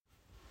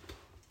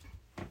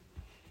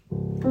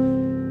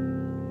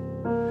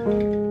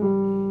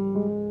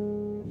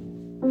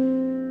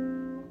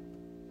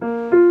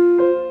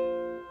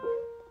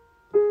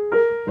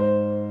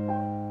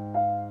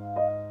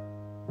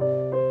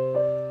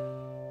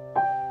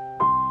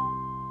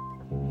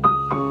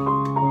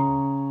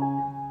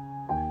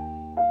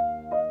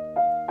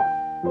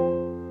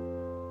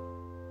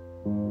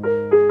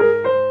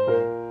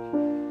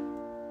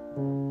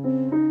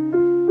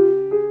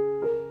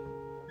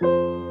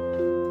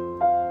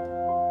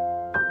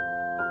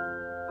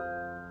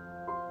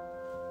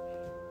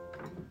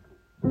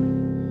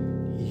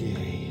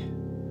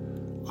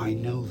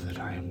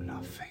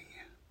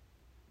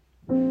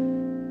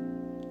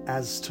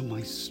As to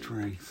my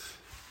strength,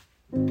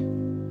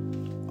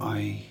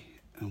 I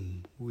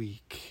am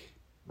weak.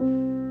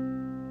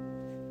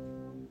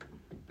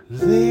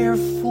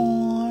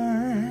 Therefore,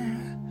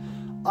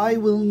 I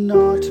will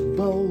not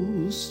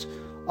boast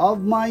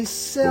of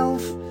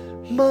myself,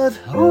 but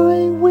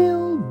I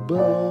will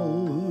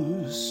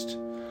boast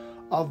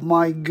of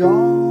my God.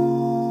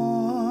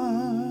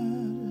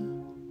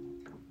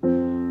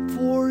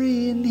 For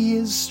in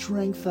his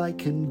strength I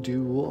can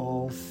do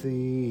all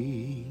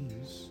things.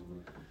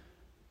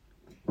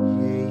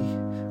 Yea,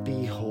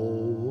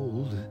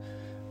 behold,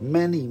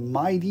 many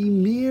mighty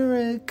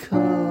miracles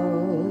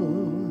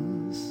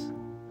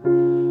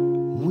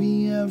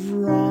we have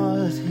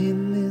wrought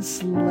in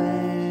this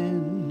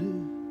land,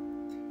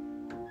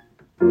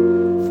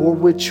 for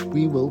which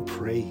we will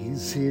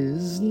praise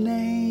his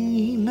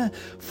name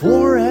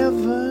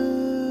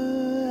forever.